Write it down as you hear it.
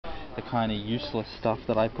the kind of useless stuff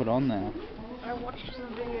that I put on there. I watched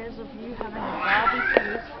some videos of you having a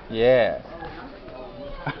barbecue. Yeah.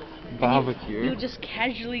 Barbecue. You're just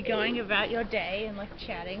casually going about your day and like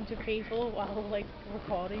chatting to people while like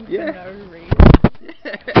recording for Yeah. no reason.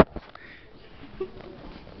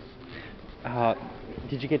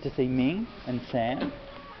 Did you get to see Ming and Sam?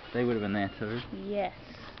 They would have been there too. Yes,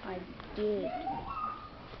 I did.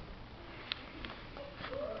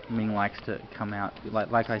 Ming likes to come out,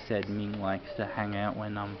 like I said, Ming likes to hang out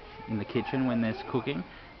when in the kitchen when there's cooking,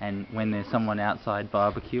 and when there's someone outside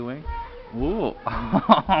barbecuing. Ooh,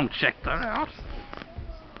 check that out.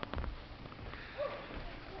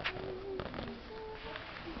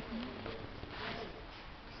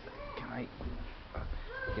 Can I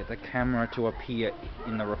get the camera to appear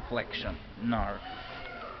in the reflection? No.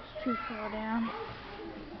 It's too far down.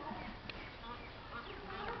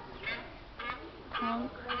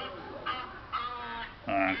 Honk.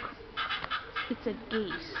 Honk. It's a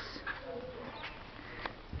geese.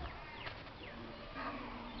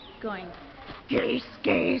 Going, geese,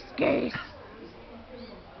 geese, geese.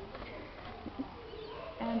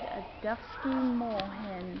 And a dusky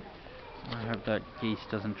moorhen. I hope that geese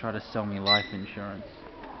doesn't try to sell me life insurance.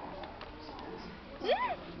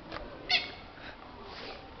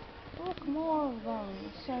 Look, more of them.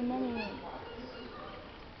 So many.